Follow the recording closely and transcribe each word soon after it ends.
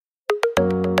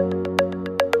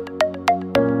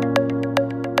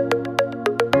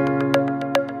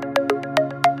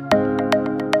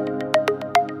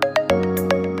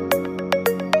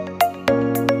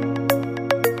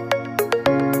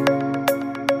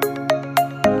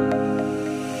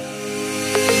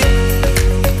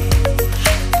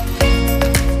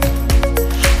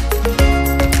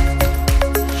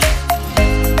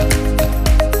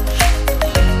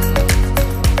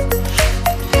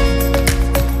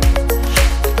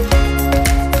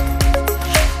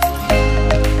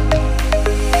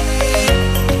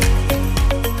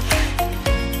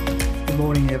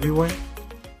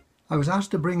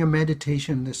asked to bring a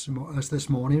meditation this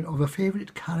morning of a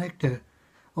favourite character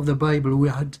of the Bible who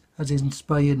has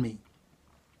inspired me.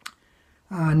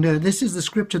 And this is the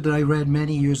scripture that I read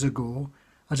many years ago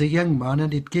as a young man,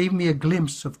 and it gave me a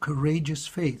glimpse of courageous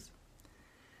faith.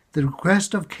 The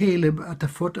request of Caleb at the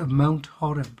foot of Mount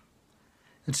Horeb.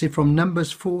 Let's say from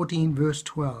Numbers 14 verse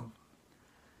 12.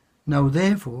 Now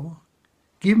therefore,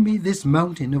 give me this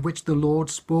mountain of which the Lord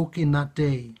spoke in that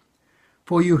day.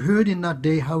 For you heard in that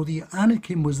day how the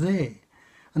Anakim was there,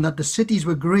 and that the cities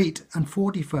were great and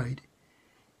fortified.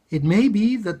 It may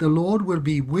be that the Lord will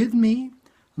be with me,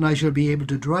 and I shall be able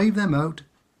to drive them out,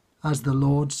 as the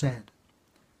Lord said.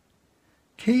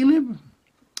 Caleb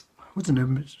was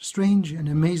a strange and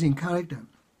amazing character.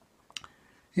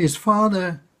 His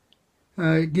father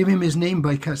gave him his name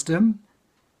by custom,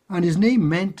 and his name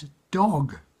meant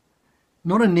dog,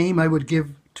 not a name I would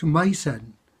give to my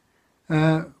son.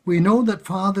 We know that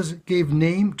fathers gave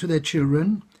name to their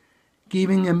children,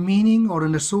 giving a meaning or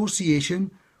an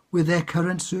association with their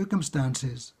current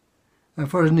circumstances.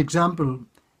 For an example,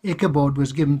 Ichabod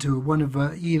was given to one of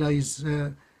Eli's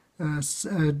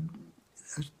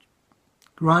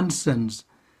grandsons,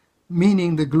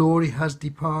 meaning the glory has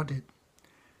departed.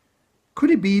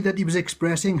 Could it be that he was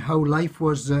expressing how life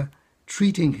was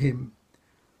treating him?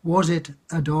 Was it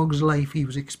a dog's life he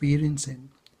was experiencing?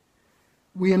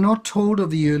 We are not told of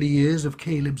the early years of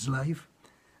Caleb's life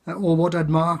or what had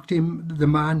marked him the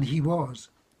man he was.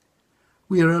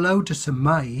 We are allowed to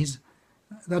surmise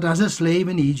that as a slave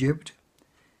in Egypt,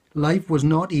 life was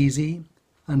not easy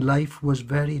and life was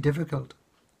very difficult.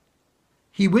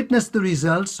 He witnessed the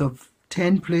results of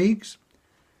 10 plagues,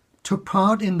 took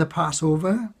part in the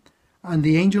Passover, and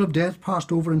the angel of death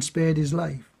passed over and spared his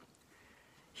life.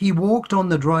 He walked on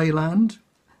the dry land,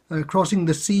 crossing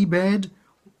the seabed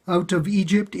out of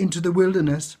Egypt into the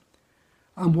wilderness,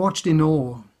 and watched in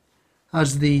awe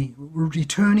as the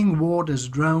returning waters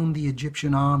drowned the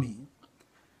Egyptian army.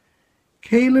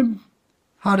 Caleb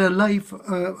had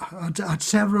had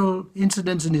several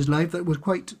incidents in his life that were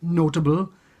quite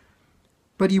notable,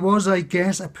 but he was, I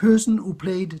guess, a person who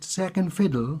played second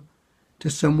fiddle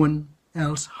to someone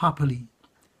else happily.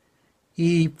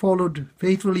 He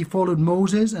faithfully followed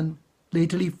Moses and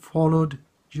lately followed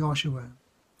Joshua.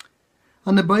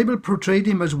 And the Bible portrayed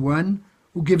him as one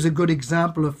who gives a good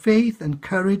example of faith and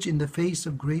courage in the face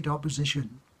of great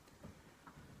opposition.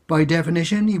 By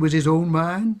definition, he was his own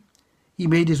man. He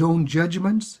made his own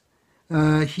judgments.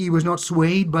 He was not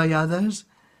swayed by others.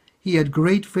 He had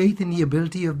great faith in the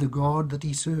ability of the God that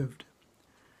he served.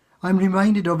 I'm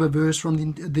reminded of a verse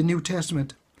from the New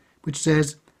Testament which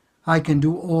says, I can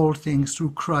do all things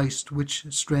through Christ which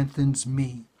strengthens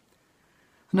me.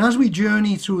 And as we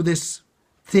journey through this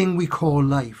thing we call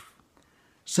life,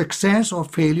 success or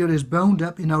failure is bound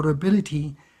up in our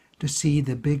ability to see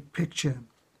the big picture.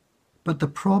 But the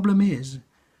problem is,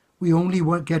 we only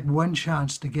get one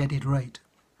chance to get it right.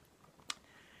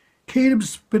 Caleb's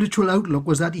spiritual outlook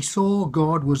was that he saw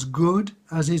God was good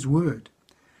as his word,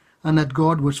 and that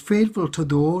God was faithful to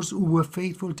those who were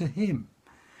faithful to him.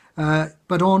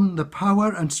 But on the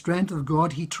power and strength of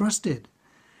God he trusted.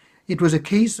 It was a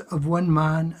case of one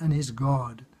man and his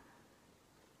God.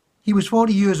 He was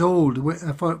 40 years old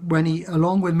when he,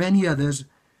 along with many others,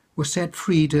 was set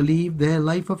free to leave their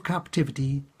life of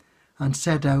captivity and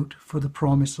set out for the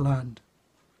promised land.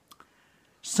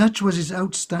 Such was his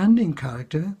outstanding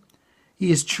character.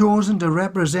 He is chosen to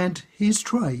represent his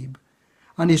tribe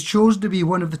and is chosen to be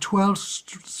one of the 12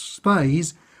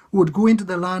 spies who would go into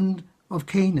the land of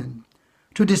Canaan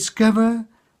to discover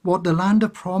what the land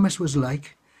of promise was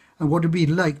like and what it would be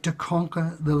like to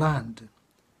conquer the land.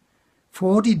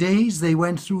 40 days they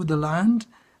went through the land,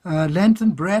 length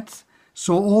and breadth,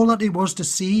 saw all that it was to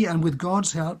see, and with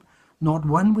God's help, not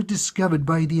one was discovered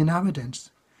by the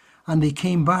inhabitants. And they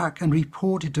came back and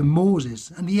reported to Moses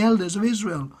and the elders of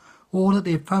Israel all that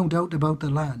they had found out about the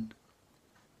land.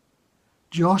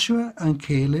 Joshua and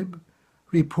Caleb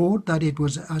report that it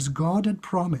was as God had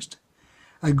promised,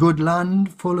 a good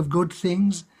land full of good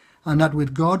things, and that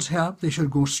with God's help they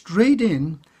should go straight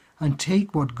in and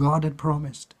take what God had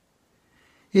promised.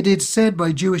 It is said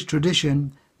by Jewish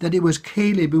tradition that it was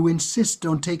Caleb who insisted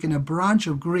on taking a branch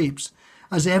of grapes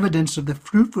as evidence of the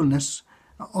fruitfulness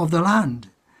of the land.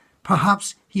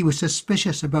 Perhaps he was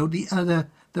suspicious about the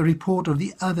report of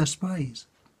the other spies.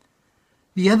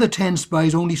 The other 10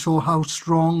 spies only saw how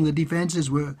strong the defences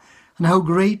were and how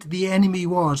great the enemy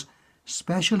was,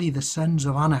 especially the sons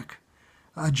of Anak,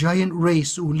 a giant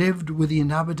race who lived with the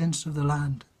inhabitants of the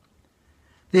land.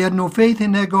 They had no faith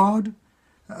in their God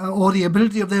or the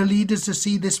ability of their leaders to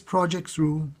see this project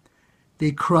through.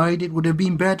 They cried it would have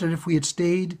been better if we had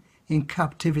stayed in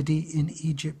captivity in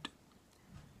Egypt.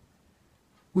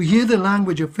 We hear the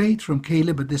language of faith from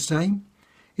Caleb at this time.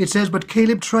 It says, "But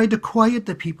Caleb tried to quiet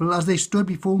the people as they stood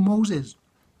before Moses.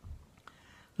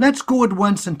 'Let's go at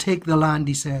once and take the land,'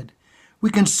 he said. 'We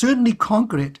can certainly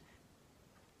conquer it.'"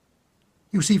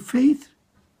 You see, faith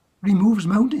removes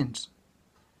mountains,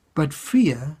 but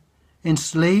fear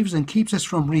enslaves and keeps us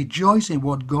from rejoicing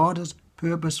what God has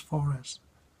purposed for us.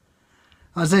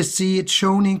 As I see it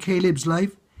shown in Caleb's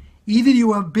life, either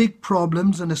you have big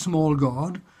problems and a small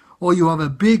God, or you have a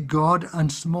big God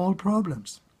and small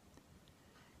problems.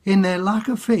 In their lack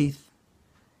of faith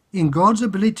in God's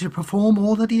ability to perform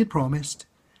all that he had promised,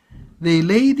 they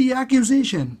laid the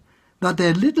accusation that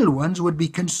their little ones would be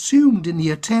consumed in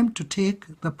the attempt to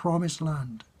take the promised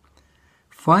land.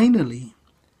 Finally,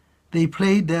 they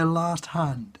played their last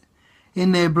hand.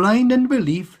 In their blind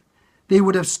unbelief, they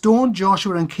would have stoned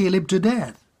Joshua and Caleb to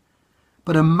death.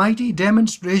 But a mighty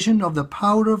demonstration of the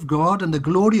power of God and the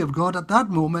glory of God at that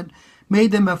moment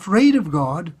made them afraid of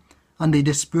God, and they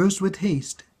dispersed with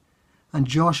haste, and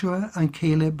Joshua and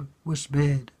Caleb were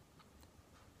spared.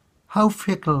 How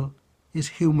fickle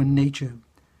is human nature!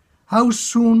 How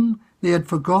soon they had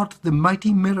forgot the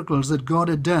mighty miracles that God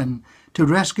had done to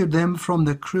rescue them from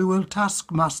the cruel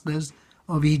taskmasters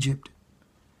of Egypt.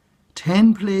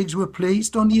 10 plagues were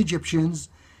placed on the Egyptians,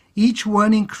 each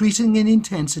one increasing in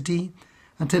intensity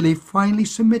until they finally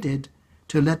submitted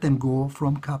to let them go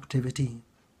from captivity.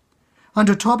 And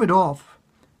to top it off,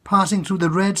 passing through the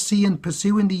Red Sea and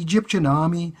pursuing the Egyptian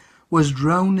army was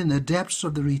drowned in the depths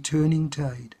of the returning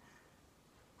tide.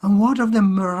 And what of the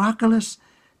miraculous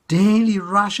daily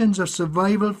rations of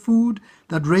survival food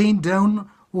that rained down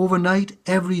overnight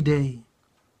every day?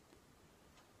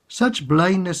 Such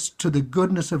blindness to the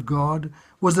goodness of God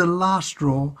was the last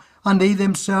straw, and they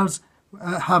themselves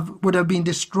would have been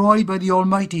destroyed by the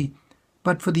Almighty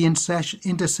but for the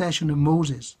intercession of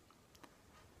Moses.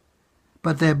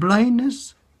 But their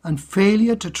blindness and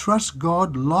failure to trust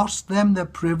God lost them the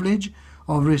privilege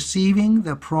of receiving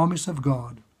the promise of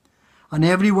God. And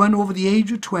everyone over the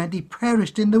age of 20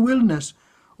 perished in the wilderness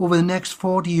over the next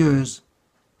 40 years,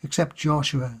 except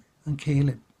Joshua and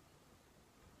Caleb.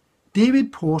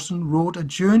 David Pawson wrote, "A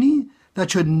journey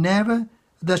that should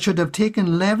have taken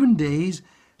 11 days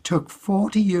took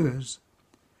 40 years.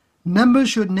 Numbers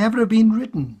should never have been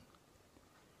written.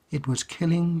 It was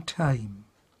killing time."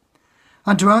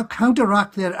 And to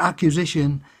counteract their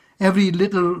accusation, every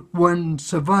little one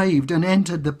survived and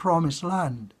entered the promised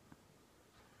land.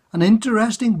 An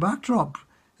interesting backdrop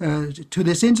to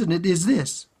this incident is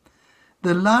this: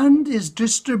 the land is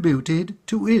distributed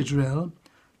to Israel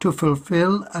to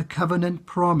fulfill a covenant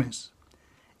promise.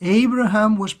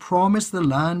 Abraham was promised the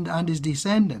land and his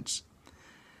descendants.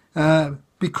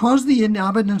 Because the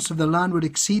inhabitants of the land were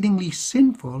exceedingly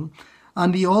sinful,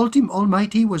 and the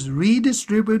Almighty was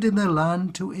redistributing the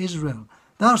land to Israel.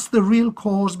 That's the real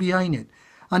cause behind it.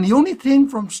 And the only thing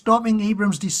from stopping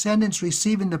Abraham's descendants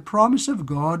receiving the promise of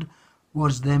God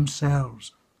was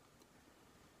themselves.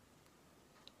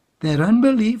 Their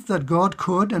unbelief that God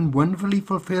could and wonderfully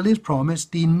fulfill his promise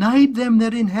denied them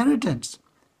their inheritance.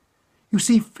 You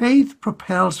see, faith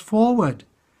propels forward,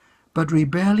 but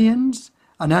rebellions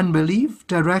and unbelief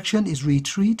direction is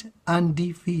retreat and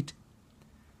defeat.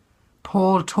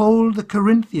 Paul told the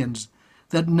Corinthians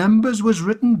that Numbers was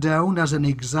written down as an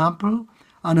example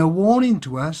and a warning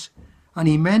to us, and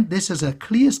he meant this as a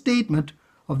clear statement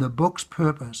of the book's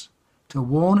purpose, to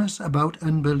warn us about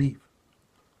unbelief.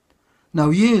 Now,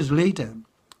 years later,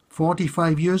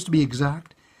 45 years to be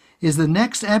exact, is the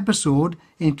next episode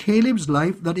in Caleb's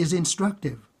life that is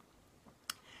instructive.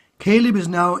 Caleb is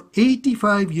now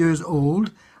 85 years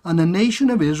old, and the nation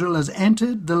of Israel has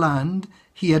entered the land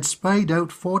he had spied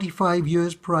out 45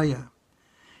 years prior.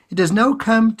 It has now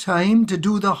come time to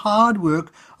do the hard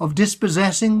work of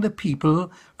dispossessing the people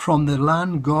from the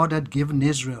land God had given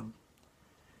Israel.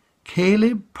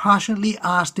 Caleb passionately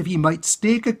asked if he might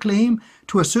stake a claim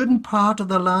to a certain part of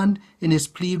the land in his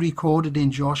plea recorded in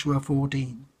Joshua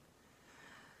 14.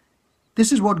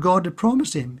 This is what God had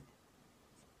promised him.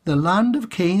 The land of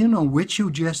Canaan on which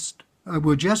you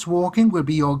were just walking will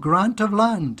be your grant of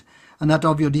land, and that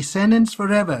of your descendants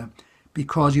forever,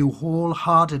 because you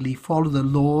wholeheartedly follow the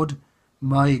Lord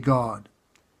my God.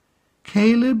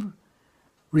 Caleb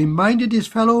reminded his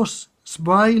fellow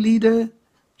spy leader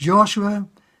Joshua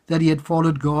that he had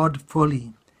followed God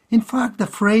fully. In fact, the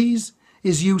phrase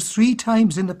is used 3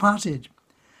 times in the passage.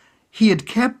 He had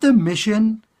kept the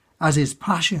mission as his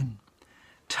passion.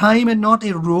 Time had not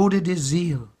eroded his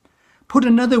zeal. Put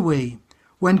another way,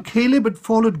 when Caleb had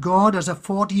followed God as a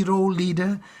 40-year-old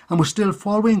leader and was still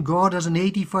following God as an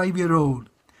 85-year-old,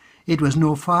 It was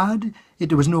no fad.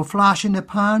 It was no flash in the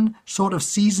pan sort of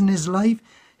season in his life.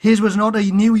 His was not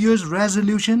a New Year's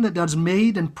resolution that was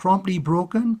made and promptly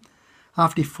broken.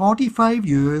 After 45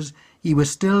 years, he was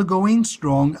still going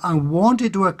strong and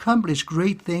wanted to accomplish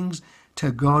great things to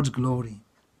God's glory.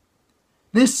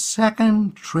 This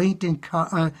second trait in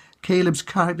Caleb's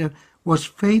character was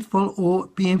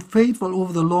being faithful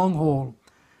over the long haul.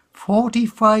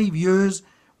 45 years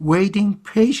waiting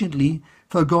patiently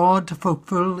for God to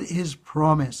fulfill his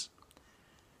promise.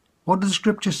 What the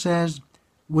scripture says,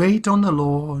 wait on the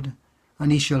Lord,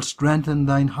 and he shall strengthen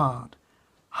thine heart.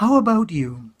 How about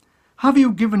you? Have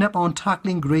you given up on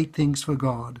tackling great things for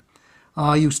God?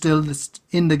 Are you still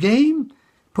in the game,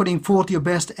 putting forth your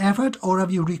best effort, or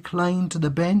have you reclined to the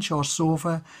bench or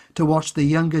sofa to watch the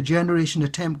younger generation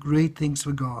attempt great things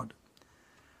for God?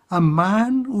 A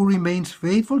man who remains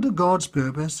faithful to God's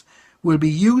purpose will be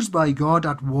used by God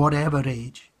at whatever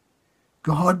age.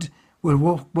 God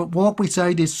will walk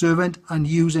beside his servant and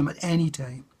use him at any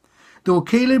time. Though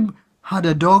Caleb had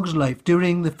a dog's life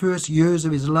during the first years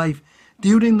of his life,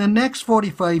 during the next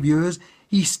 45 years,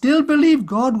 he still believed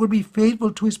God would be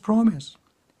faithful to his promise.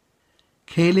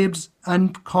 Caleb's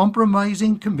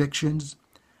uncompromising convictions,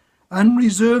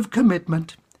 unreserved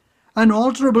commitment,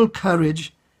 unalterable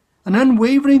courage, and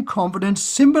unwavering confidence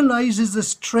symbolizes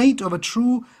the trait of a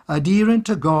true adherent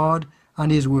to God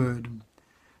and his word.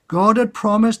 God had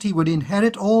promised he would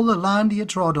inherit all the land he had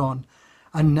trod on,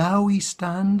 and now he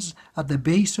stands at the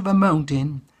base of a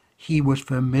mountain he was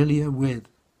familiar with.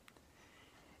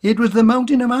 It was the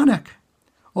mountain of Anak,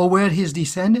 or where his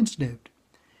descendants lived.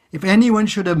 If anyone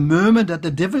should have murmured at the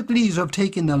difficulties of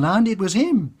taking the land, it was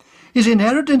him. His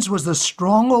inheritance was the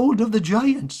stronghold of the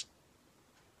giants.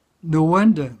 No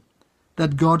wonder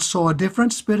that God saw a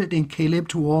different spirit in Caleb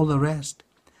to all the rest.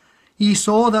 He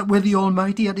saw that with the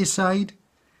Almighty at his side,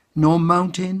 no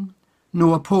mountain,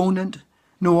 no opponent,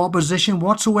 no opposition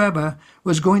whatsoever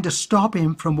was going to stop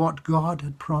him from what God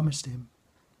had promised him.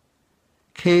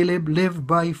 Caleb lived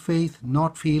by faith,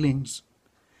 not feelings.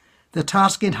 The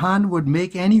task in hand would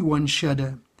make anyone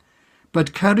shudder.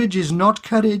 But courage is not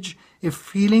courage if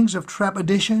feelings of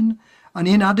trepidation and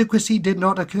inadequacy did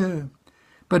not occur.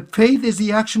 But faith is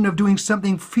the action of doing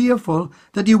something fearful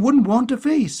that you wouldn't want to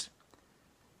face,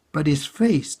 but is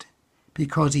faced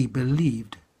because he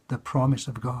believed the promise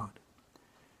of God.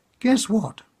 Guess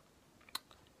what?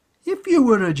 If you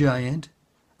were a giant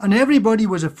and everybody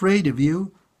was afraid of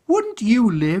you, wouldn't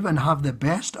you live and have the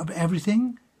best of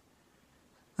everything?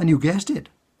 And you guessed it,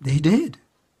 they did.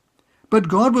 But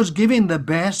God was giving the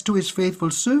best to his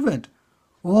faithful servant.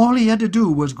 All he had to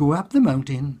do was go up the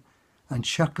mountain and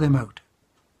chuck them out.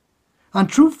 And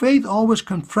true faith always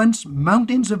confronts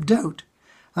mountains of doubt,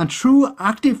 and true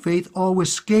active faith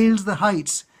always scales the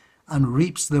heights and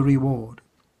reaps the reward.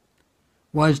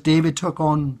 Whilst David took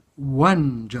on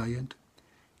one giant,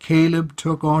 Caleb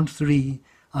took on 3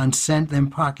 and sent them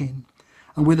packing.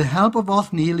 And with the help of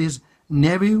Othniel, his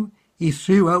nephew, he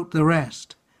threw out the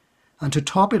rest. And to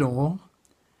top it all,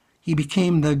 he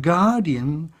became the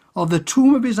guardian of the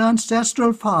tomb of his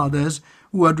ancestral fathers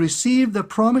who had received the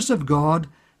promise of God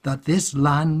that this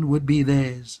land would be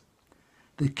theirs.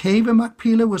 The cave of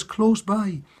Machpelah was close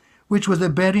by, which was the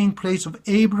burying place of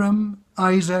Abram,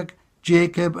 Isaac,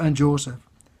 Jacob, and Joseph.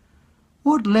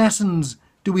 What lessons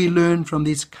do we learn from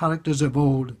these characters of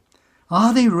old?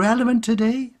 Are they relevant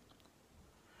today?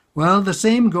 Well, the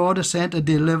same God has sent a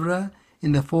deliverer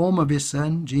in the form of his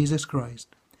Son, Jesus Christ.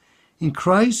 In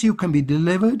Christ you can be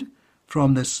delivered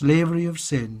from the slavery of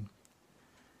sin.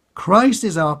 Christ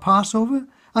is our Passover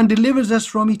and delivers us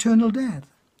from eternal death.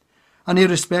 And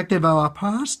irrespective of our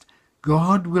past,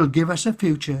 God will give us a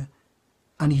future,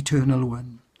 an eternal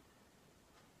one.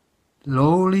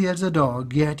 Lowly as a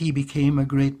dog, yet he became a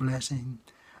great blessing.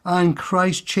 And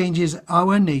Christ changes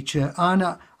our nature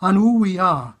and who we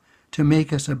are to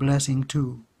make us a blessing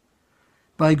too.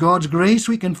 By God's grace,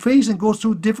 we can face and go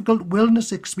through difficult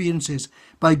wilderness experiences.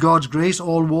 By God's grace,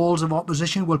 all walls of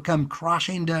opposition will come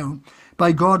crashing down.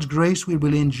 By God's grace, we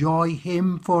will enjoy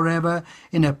him forever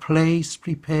in a place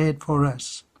prepared for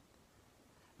us.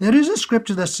 There is a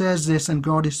scripture that says this, and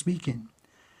God is speaking.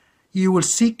 You will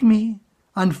seek me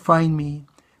and find me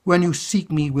when you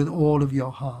seek me with all of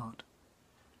your heart.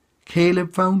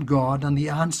 Caleb found God and the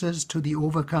answers to the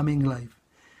overcoming life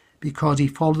because he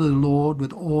followed the Lord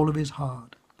with all of his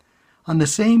heart. And the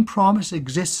same promise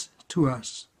exists to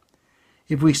us.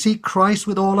 If we seek Christ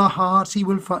with all our hearts,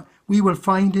 we will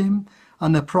find him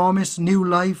and the promised new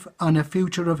life and a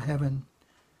future of heaven.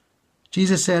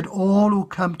 Jesus said, all who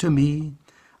come to me,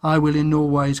 I will in no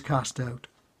wise cast out.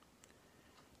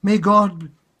 May God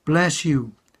bless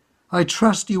you I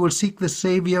trust you will seek the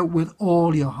Saviour with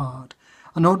all your heart,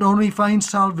 and not only find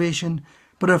salvation,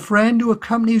 but a friend who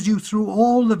accompanies you through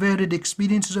all the varied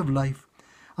experiences of life,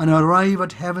 and arrive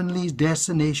at heavenly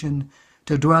destination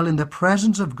to dwell in the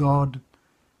presence of God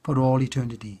for all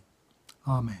eternity.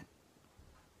 Amen.